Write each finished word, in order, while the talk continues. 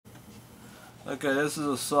Okay, this is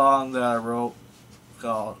a song that I wrote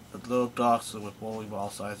called Little Dachshund with bowling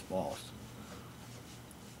ball sized balls.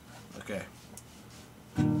 Okay.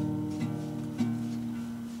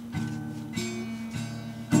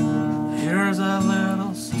 Here's a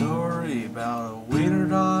little story about a Weiner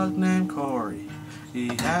dog named Corey. He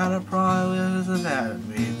had a problem with his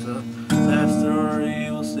anatomy, so that story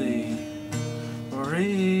you'll see. For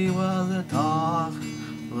he was a dog,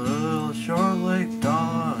 a little short-legged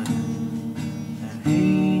dog, and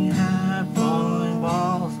he had bowling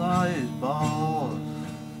ball-sized balls.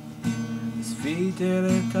 His feet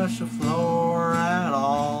didn't touch the floor at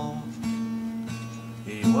all.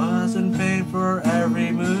 He was in pain for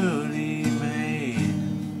every move he made.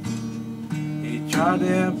 He tried to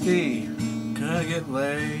empty, couldn't get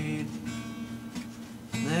laid.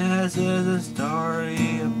 This is a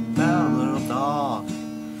story about a little dog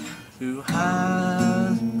who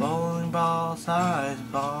has bowling ball sized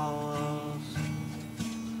balls.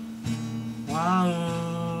 Wow,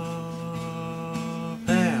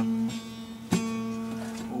 bam.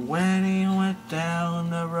 When he went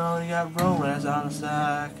down the road, he got road rash on his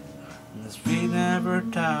sack. And his feet never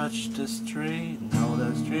touched the street. No,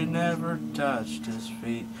 the street never touched his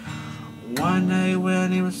feet. One day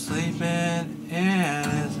when he was sleeping in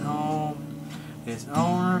his home, his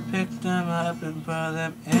owner picked him up and put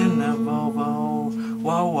him in the Volvo.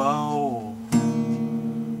 Whoa, whoa.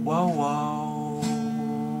 Whoa, whoa.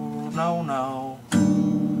 No, no.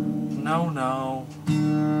 No, no.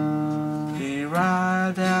 He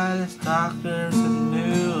arrived at his doctor's and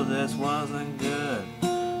knew this wasn't good.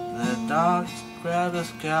 The doctor grabbed a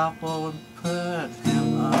scalpel and put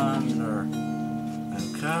him under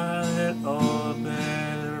and cut it open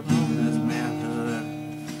and removed his manhood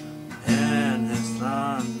and his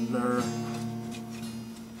thunder.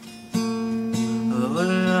 The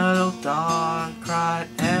little dog cried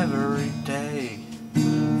every day,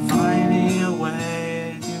 finding a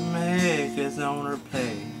way to make his owner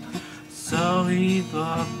pay. So he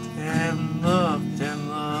looked and looked and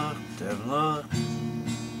looked and looked,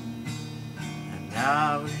 and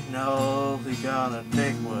now we know he gotta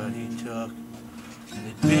take what he took. And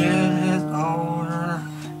he bit his owner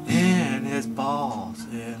in his balls,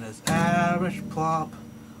 in his average plump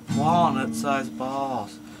walnut-sized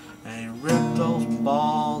balls, and he ripped those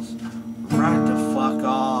balls right the fuck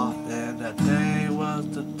off. And that day was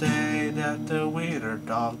the day that the Weiner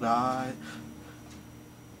dog died.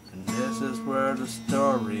 And this is where the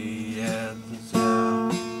story ends,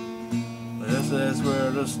 yeah. This is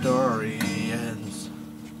where the story ends.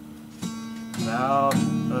 About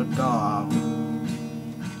a dog.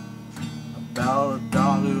 About a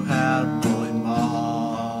dog who had bowling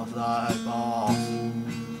ball-sized balls.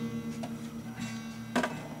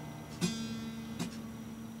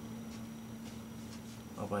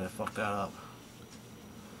 Oh wait, I fucked that up.